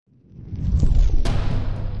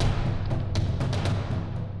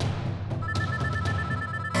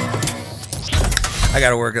I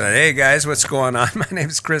got to work on that. Hey guys, what's going on? My name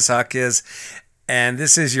is Chris Huckiz, and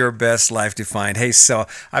this is Your Best Life Defined. Hey, so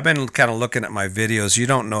I've been kind of looking at my videos. You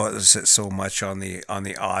don't know it so much on the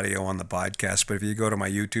audio on the podcast, but if you go to my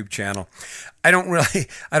YouTube channel, I don't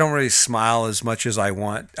really smile as much as I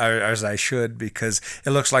want or as I should because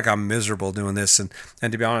it looks like I'm miserable doing this. And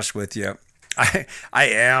to be honest with you, I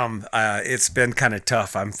am. It's been kind of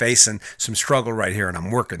tough. I'm facing some struggle right here, and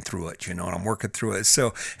I'm working through it. And I'm working through it.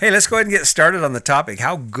 So, hey, let's go ahead and get started on the topic.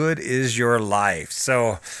 How good is your life?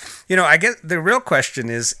 So, I get the real question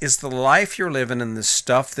is the life you're living and the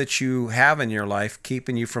stuff that you have in your life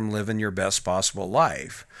keeping you from living your best possible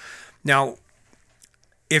life? Now,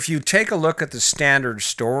 if you take a look at the standard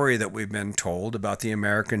story that we've been told about the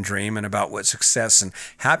American dream and about what success and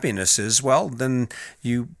happiness is, well, then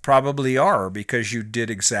you probably are because you did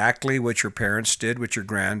exactly what your parents did, what your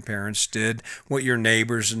grandparents did, what your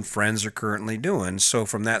neighbors and friends are currently doing. So,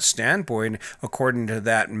 from that standpoint, according to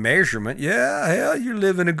that measurement, yeah, you're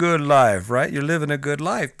living a good life, right? You're living a good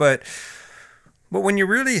life. But when you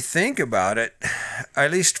really think about it,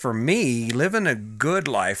 at least for me, living a good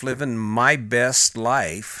life, living my best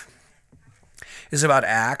life, is about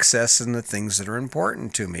accessing the things that are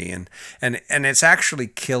important to me. And it's actually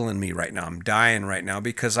killing me right now. I'm dying right now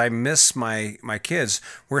because I miss my kids.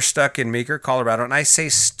 We're stuck in Meeker, Colorado, and I say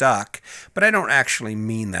stuck, but I don't actually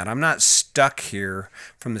mean that. I'm not stuck here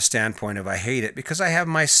from the standpoint of I hate it because I have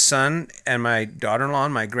my son and my daughter-in-law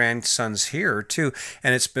and my grandsons here too,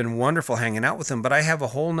 and it's been wonderful hanging out with them. But I have a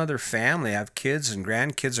whole nother family. I have kids and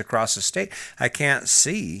grandkids across the state I can't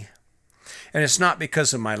see. And it's not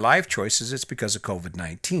because of my life choices, it's because of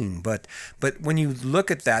COVID-19. But when you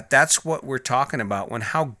look at that, that's what we're talking about when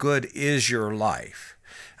how good is your life?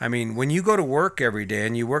 I mean, when you go to work every day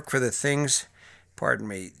and you work for the things,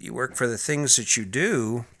 you work for the things that you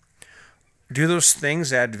do those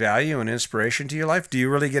things add value and inspiration to your life? Do you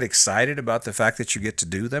really get excited about the fact that you get to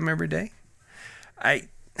do them every day?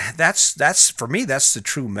 That's for me, that's the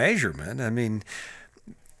true measurement. I mean,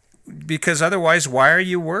 because otherwise, why are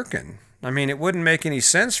you working? I mean, it wouldn't make any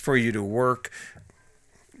sense for you to work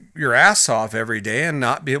your ass off every day and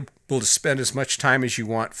not be able to spend as much time as you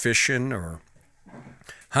want fishing or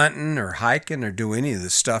hunting or hiking or do any of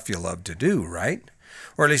the stuff you love to do, right?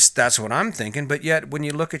 Or at least that's what I'm thinking. But yet, when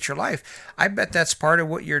you look at your life, I bet that's part of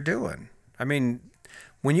what you're doing. I mean,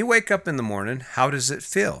 when you wake up in the morning, how does it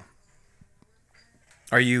feel?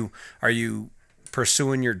 Are you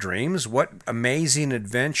pursuing your dreams? What amazing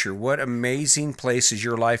adventure, what amazing place is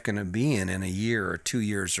your life going to be in a year or 2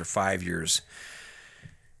 years or 5 years?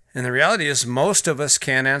 And the reality is most of us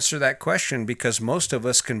can't answer that question because most of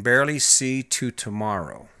us can barely see to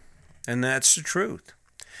tomorrow. And that's the truth.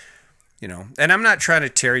 And I'm not trying to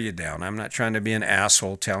tear you down. I'm not trying to be an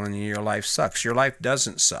asshole telling you your life sucks. Your life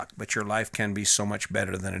doesn't suck, but your life can be so much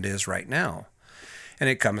better than it is right now. And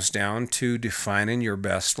it comes down to defining your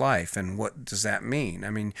best life. And what does that mean? I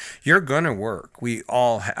mean, you're going to work. We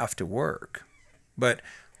all have to work. But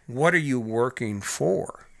what are you working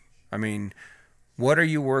for? I mean, what are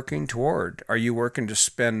you working toward? Are you working to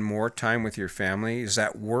spend more time with your family? Is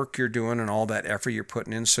that work you're doing and all that effort you're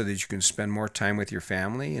putting in so that you can spend more time with your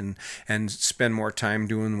family and spend more time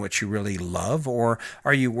doing what you really love? Or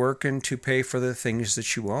are you working to pay for the things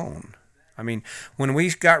that you own? I mean, when we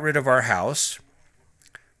got rid of our house,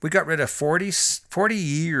 we got rid of 40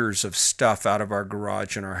 years of stuff out of our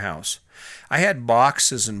garage in our house. I had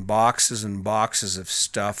boxes and boxes and boxes of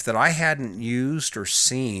stuff that I hadn't used or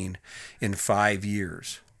seen in 5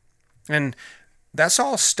 years. And that's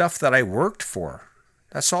all stuff that I worked for.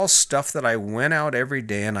 That's all stuff that I went out every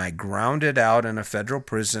day and I ground it out in a federal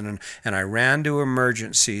prison and I ran to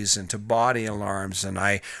emergencies and to body alarms and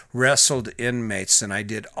I wrestled inmates and I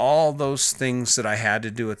did all those things that I had to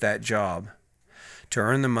do at that job to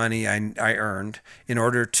earn the money I earned in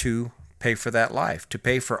order to pay for that life, to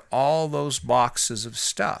pay for all those boxes of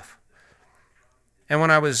stuff. And when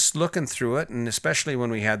I was looking through it, and especially when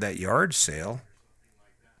we had that yard sale,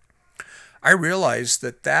 I realized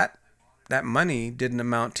that money didn't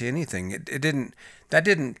amount to anything. That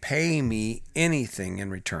didn't pay me anything in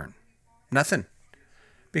return. Nothing.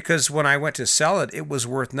 Because when I went to sell it, it was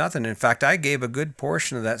worth nothing. In fact, I gave a good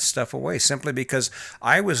portion of that stuff away simply because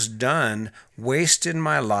I was done wasting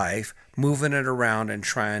my life moving it around and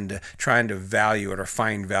trying to value it or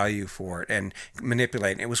find value for it and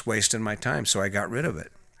manipulating it. It was wasting my time, so I got rid of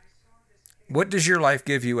it. What does your life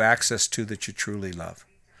give you access to that you truly love?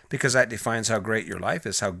 Because that defines how great your life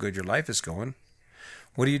is, how good your life is going.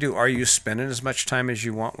 What do you do? Are you spending as much time as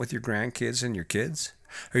you want with your grandkids and your kids?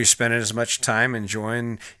 Are you spending as much time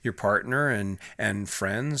enjoying your partner and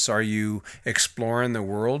friends? Are you exploring the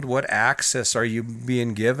world? What access are you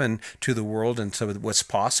being given to the world and to what's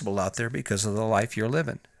possible out there because of the life you're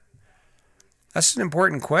living? That's an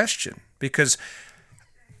important question because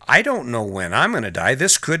I don't know when I'm going to die.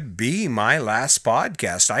 This could be my last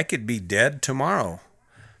podcast. I could be dead tomorrow.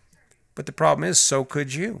 But the problem is, so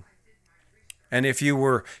could you. And if you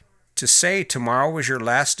were to say tomorrow was your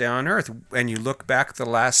last day on earth and you look back the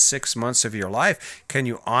last 6 months of your life, can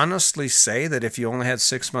you honestly say that if you only had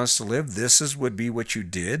 6 months to live, would be what you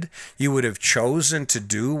did? You would have chosen to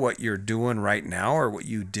do what you're doing right now or what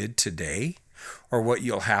you did today or what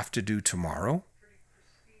you'll have to do tomorrow?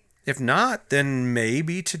 If not, then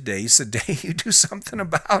maybe today's the day you do something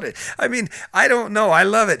about it. I mean, I don't know. I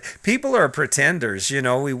love it. People are pretenders.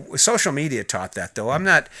 Social media taught that, though. I don't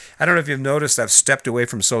know if you've noticed, I've stepped away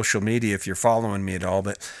from social media if you're following me at all,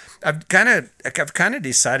 but I've kind of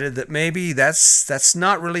decided that maybe that's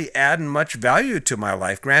not really adding much value to my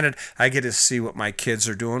life. Granted, I get to see what my kids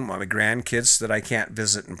are doing, what my grandkids that I can't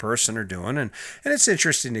visit in person are doing, and it's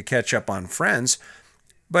interesting to catch up on friends,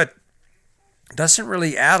 but doesn't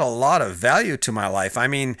really add a lot of value to my life. I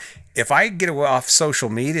mean, if I get off social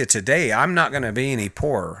media today, I'm not going to be any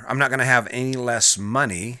poorer. I'm not going to have any less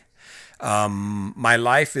money. My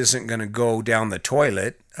life isn't going to go down the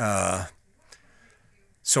toilet.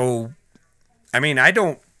 So, I mean, I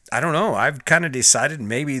don't know. I've kind of decided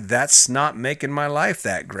maybe that's not making my life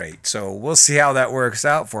that great. So we'll see how that works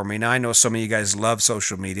out for me. Now I know some of you guys love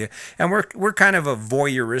social media, and we're kind of a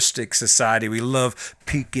voyeuristic society. We love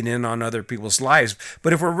peeking in on other people's lives.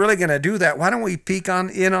 But if we're really going to do that, why don't we peek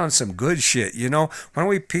in on some good shit? Why don't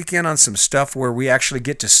we peek in on some stuff where we actually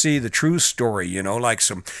get to see the true story? Like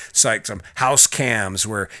some house cams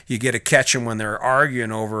where you get to catch them when they're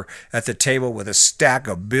arguing over at the table with a stack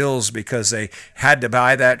of bills because they had to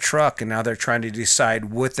buy that truck and now they're trying to decide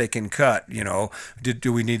what they can cut.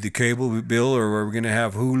 Do we need the cable bill or are we going to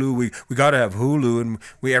have Hulu? We got to have Hulu, and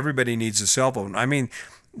everybody needs a cell phone. I mean,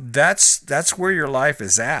 that's where your life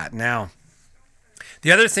is at now.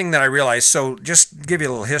 The other thing that I realized, so just give you a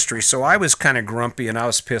little history. So I was kind of grumpy and I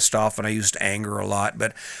was pissed off and I used anger a lot.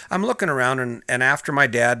 But I'm looking around and after my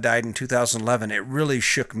dad died in 2011, it really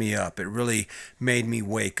shook me up. It really made me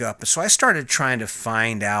wake up. So I started trying to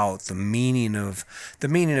find out the meaning of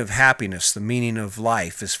happiness, the meaning of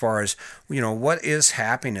life, as far as, what is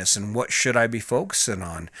happiness and what should I be focusing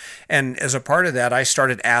on? And as a part of that, I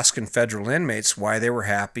started asking federal inmates why they were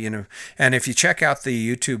happy. And if you check out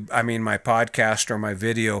the YouTube, my podcast or my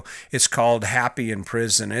video, it's called Happy in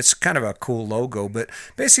Prison. It's kind of a cool logo, but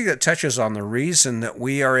basically it touches on the reason that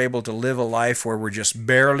we are able to live a life where we're just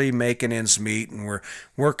barely making ends meet and we're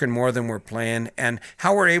working more than we're playing, and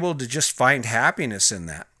how we're able to just find happiness in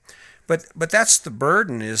that. But that's the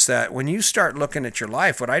burden, is that when you start looking at your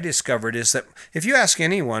life, what I discovered is that if you ask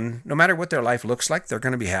anyone, no matter what their life looks like, they're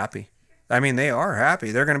going to be happy. I mean, they are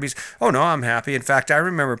happy. They're going to be, oh no, I'm happy. In fact, I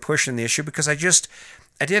remember pushing the issue because I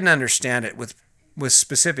didn't understand it with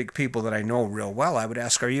specific people that I know real well. I would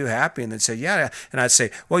ask, are you happy? And they'd say, yeah. And I'd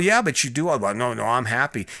say, well, yeah, but you do. Well, no, I'm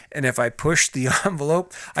happy. And if I pushed the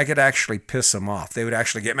envelope, I could actually piss them off. They would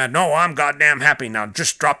actually get mad. No, I'm goddamn happy now.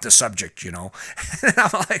 Just drop the subject, And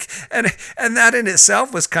I'm like, and that in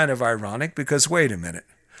itself was kind of ironic because wait a minute.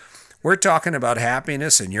 We're talking about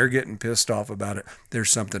happiness and you're getting pissed off about it.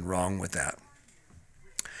 There's something wrong with that.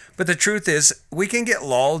 But the truth is, we can get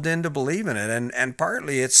lulled into believing it, and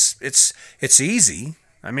partly it's easy.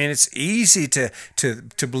 I mean, it's easy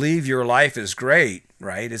to believe your life is great,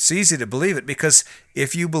 right? It's easy to believe it because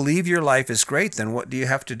if you believe your life is great, then what do you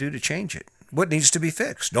have to do to change it? What needs to be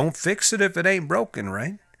fixed? Don't fix it if it ain't broken,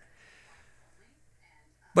 right?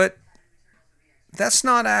 But that's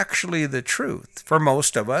not actually the truth. For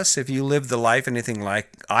most of us, if you live the life anything like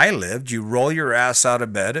I lived, you roll your ass out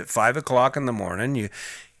of bed at 5 o'clock in the morning, you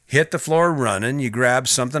hit the floor running, you grab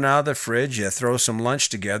something out of the fridge, you throw some lunch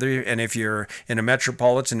together, and if you're in a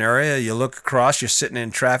metropolitan area, you look across, you're sitting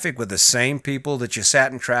in traffic with the same people that you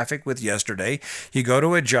sat in traffic with yesterday. You go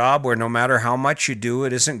to a job where no matter how much you do,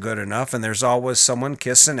 it isn't good enough, and there's always someone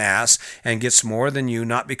kissing ass and gets more than you,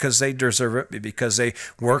 not because they deserve it, but because they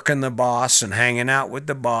working the boss and hanging out with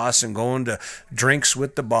the boss and going to drinks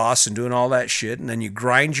with the boss and doing all that shit, and then you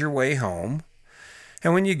grind your way home.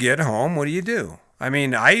 And when you get home, what do? I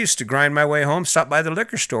mean, I used to grind my way home, stop by the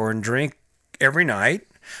liquor store and drink every night,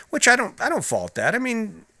 which I don't fault that. I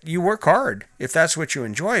mean, you work hard if that's what you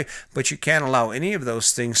enjoy, but you can't allow any of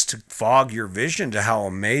those things to fog your vision to how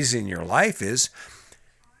amazing your life is,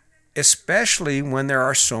 especially when there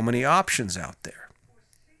are so many options out there.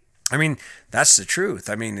 I mean, that's the truth.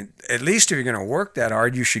 I mean, at least if you're going to work that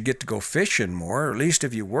hard, you should get to go fishing more. Or at least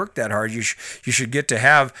if you work that hard, you should get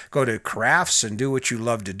to go to crafts and do what you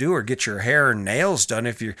love to do, or get your hair and nails done.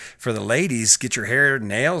 If you're for the ladies, get your hair and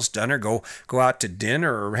nails done, or go out to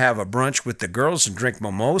dinner or have a brunch with the girls and drink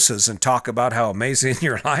mimosas and talk about how amazing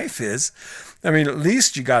your life is. I mean, at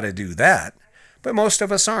least you got to do that. But most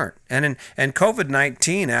of us aren't. And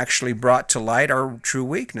COVID-19 actually brought to light our true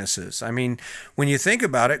weaknesses. I mean, when you think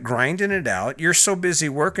about it, grinding it out, you're so busy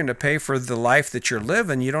working to pay for the life that you're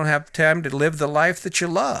living, you don't have time to live the life that you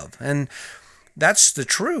love. And that's the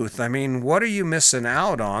truth. I mean, what are you missing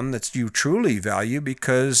out on that you truly value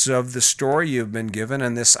because of the story you've been given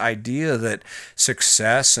and this idea that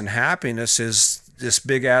success and happiness is this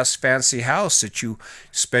big ass fancy house that you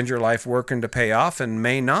spend your life working to pay off and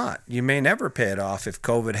may not. You may never pay it off if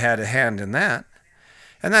COVID had a hand in that.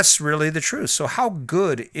 And that's really the truth. So how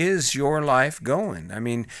good is your life going? I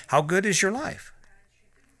mean, how good is your life?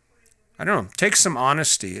 I don't know. It takes some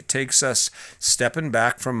honesty. It takes us stepping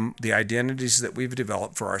back from the identities that we've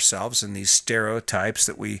developed for ourselves and these stereotypes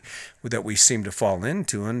that we seem to fall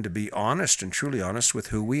into, and to be honest and truly honest with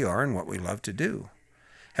who we are and what we love to do.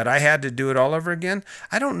 Had I had to do it all over again,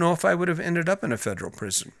 I don't know if I would have ended up in a federal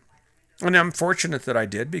prison. And I'm fortunate that I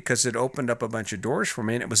did, because it opened up a bunch of doors for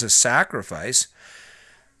me, and it was a sacrifice.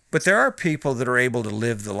 But there are people that are able to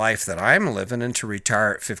live the life that I'm living and to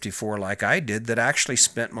retire at 54 like I did, that actually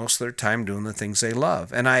spent most of their time doing the things they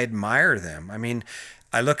love. And I admire them. I mean,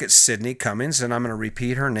 I look at Sydney Cummings, and I'm going to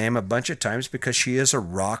repeat her name a bunch of times because she is a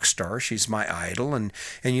rock star. She's my idol. And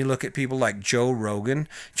you look at people like Joe Rogan.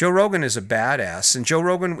 Joe Rogan is a badass. And Joe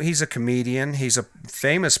Rogan, he's a comedian. He's a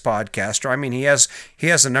famous podcaster. I mean, he has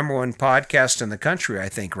the number one podcast in the country, I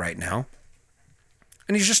think, right now.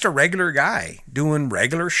 And he's just a regular guy doing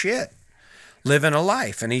regular shit, living a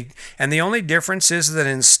life. And the only difference is that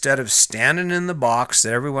instead of standing in the box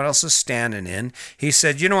that everyone else is standing in, he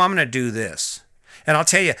said, I'm going to do this. And I'll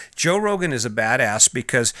tell you, Joe Rogan is a badass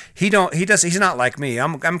because he's not like me.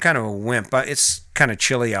 I'm kind of a wimp. It's kind of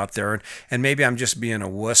chilly out there, and maybe I'm just being a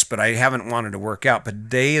wuss, but I haven't wanted to work out. But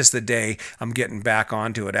today is the day I'm getting back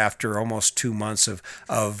onto it after almost 2 months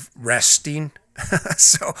of resting.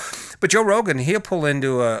 But Joe Rogan, he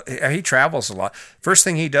travels a lot. First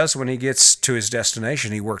thing he does when he gets to his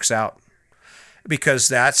destination, he works out, because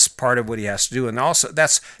that's part of what he has to do. And also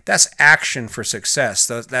that's action for success.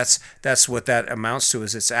 That's what that amounts to,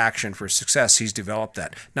 is it's action for success. He's developed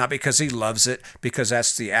that, not because he loves it, because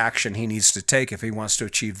that's the action he needs to take if he wants to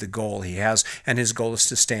achieve the goal he has. And his goal is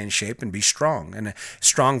to stay in shape and be strong, and a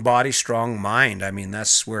strong body, strong mind. I mean,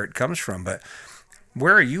 that's where it comes from. But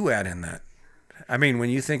where are you at in that? I mean, when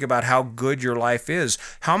you think about how good your life is,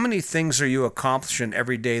 how many things are you accomplishing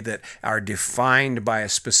every day that are defined by a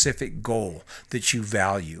specific goal that you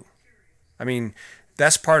value? I mean,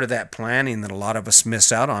 that's part of that planning that a lot of us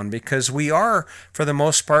miss out on, because we are, for the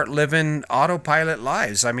most part, living autopilot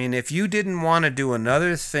lives. I mean, if you didn't want to do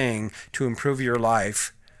another thing to improve your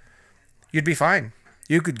life, you'd be fine.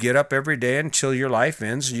 You could get up every day until your life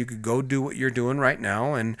ends. You could go do what you're doing right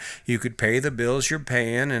now, and you could pay the bills you're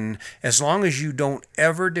paying. And as long as you don't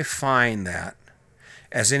ever define that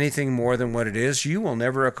as anything more than what it is, you will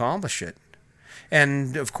never accomplish it.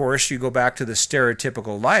 And of course, you go back to the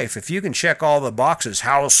stereotypical life. If you can check all the boxes,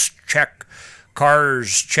 house, check,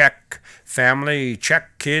 cars, check, family,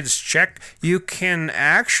 check, kids, check, you can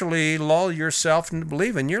actually lull yourself into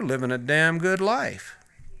believing you're living a damn good life.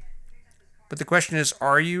 But the question is,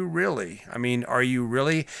 are you really? I mean, are you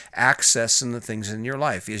really accessing the things in your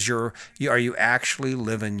life? Are you actually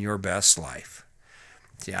living your best life?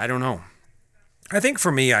 Yeah, I don't know. I think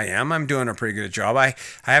for me, I am. I'm doing a pretty good job. I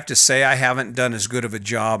have to say I haven't done as good of a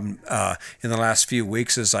job in the last few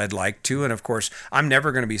weeks as I'd like to. And of course, I'm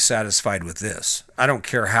never going to be satisfied with this. I don't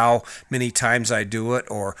care how many times I do it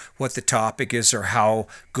or what the topic is or how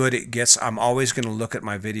good it gets. I'm always going to look at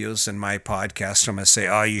my videos and my podcast. I'm going to say,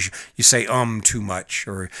 oh, you say too much,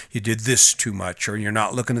 or you did this too much, or you're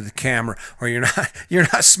not looking at the camera, or you're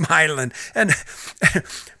not smiling. And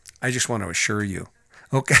I just want to assure you,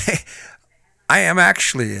 okay, I am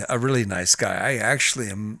actually a really nice guy. I actually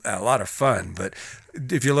am a lot of fun. But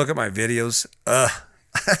if you look at my videos,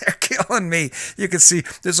 they're killing me. You can see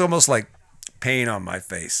there's almost like pain on my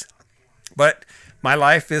face. But my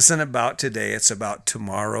life isn't about today. It's about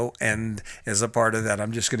tomorrow. And as a part of that,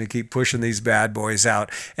 I'm just going to keep pushing these bad boys out.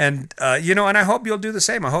 And, and I hope you'll do the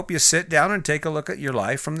same. I hope you sit down and take a look at your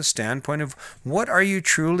life from the standpoint of what are you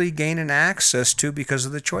truly gaining access to because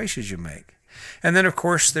of the choices you make. And then, of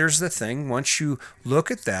course, there's the thing. Once you look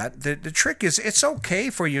at that, the trick is it's okay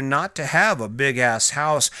for you not to have a big-ass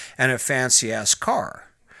house and a fancy-ass car.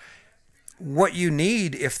 what you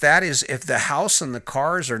need, if the house and the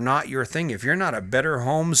cars are not your thing, if you're not a Better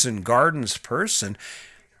Homes and Gardens person,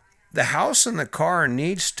 the house and the car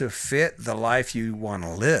needs to fit the life you want to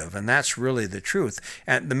live, and that's really the truth.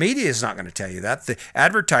 And the media is not going to tell you that. The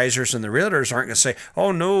advertisers and the realtors aren't going to say,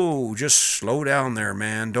 "Oh no, just slow down there,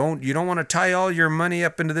 man. You don't want to tie all your money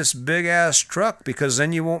up into this big ass truck because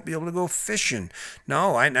then you won't be able to go fishing."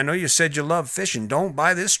 No, I know you said you love fishing. Don't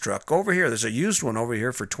buy this truck over here. There's a used one over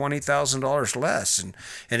here for $20,000 less,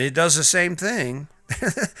 and it does the same thing.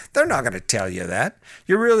 They're not going to tell you that.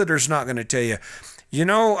 Your realtor's not going to tell you,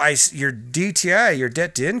 your DTI, your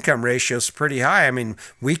debt to income ratio is pretty high. I mean,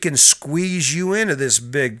 we can squeeze you into this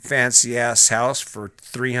big fancy ass house for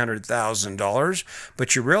 $300,000.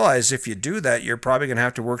 But you realize if you do that, you're probably going to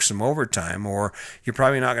have to work some overtime, or you're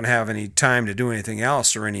probably not going to have any time to do anything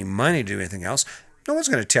else or any money to do anything else. No one's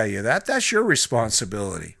going to tell you that. That's your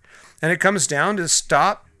responsibility. And it comes down to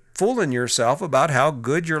stop fooling yourself about how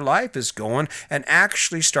good your life is going and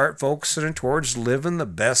actually start focusing towards living the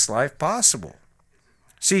best life possible.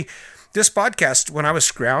 See, this podcast, when I was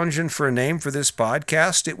scrounging for a name for this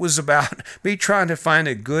podcast, it was about me trying to find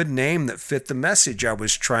a good name that fit the message I'm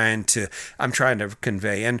trying to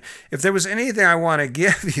convey. And if there was anything I want to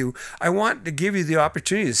give you, I want to give you the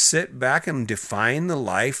opportunity to sit back and define the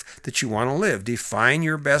life that you want to live. Define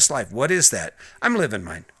your best life. What is that? I'm living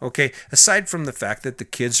mine. Okay. Aside from the fact that the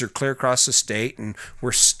kids are clear across the state and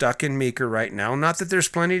we're stuck in Meeker right now. Not that there's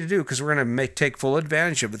plenty to do, because we're going to take full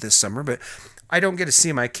advantage of it this summer, but I don't get to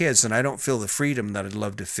see my kids and I don't feel the freedom that I'd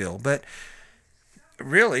love to feel. But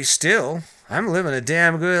really, still, I'm living a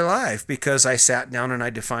damn good life because I sat down and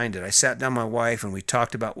I defined it. I sat down with my wife and we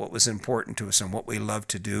talked about what was important to us and what we love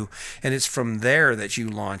to do. And it's from there that you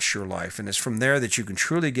launch your life. And it's from there that you can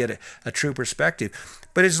truly get a true perspective.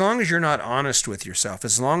 But as long as you're not honest with yourself,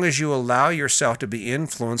 as long as you allow yourself to be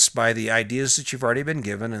influenced by the ideas that you've already been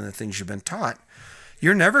given and the things you've been taught,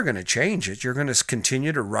 you're never going to change it. You're going to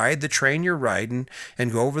continue to ride the train you're riding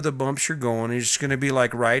and go over the bumps you're going. It's just going to be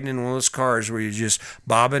like riding in one of those cars where you're just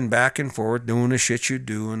bobbing back and forth, doing the shit you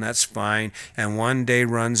do, and that's fine. And one day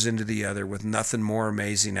runs into the other with nothing more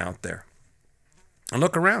amazing out there. And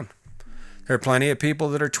look around. There are plenty of people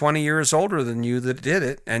that are 20 years older than you that did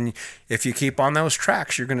it. And if you keep on those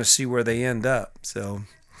tracks, you're going to see where they end up. So,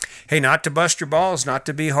 hey, not to bust your balls, not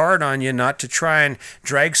to be hard on you, not to try and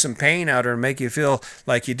drag some pain out or make you feel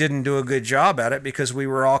like you didn't do a good job at it, because we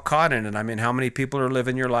were all caught in it. I mean, how many people are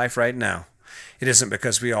living your life right now? It isn't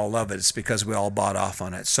because we all love it. It's because we all bought off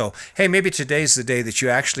on it. So, hey, maybe today's the day that you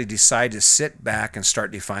actually decide to sit back and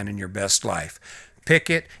start defining your best life. Pick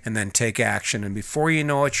it and then take action. And before you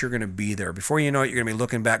know it, you're going to be there. Before you know it, you're going to be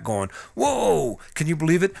looking back going, whoa, can you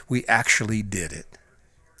believe it? We actually did it.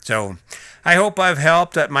 So I hope I've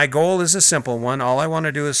helped. My goal is a simple one. All I want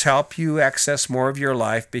to do is help you access more of your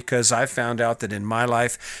life, because I've found out that in my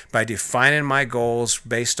life, by defining my goals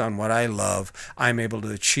based on what I love, I'm able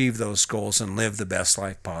to achieve those goals and live the best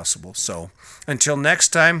life possible. So until next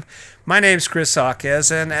time, my name's Chris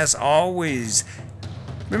Hawkes, and as always,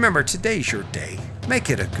 remember, today's your day. Make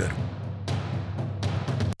it a good one.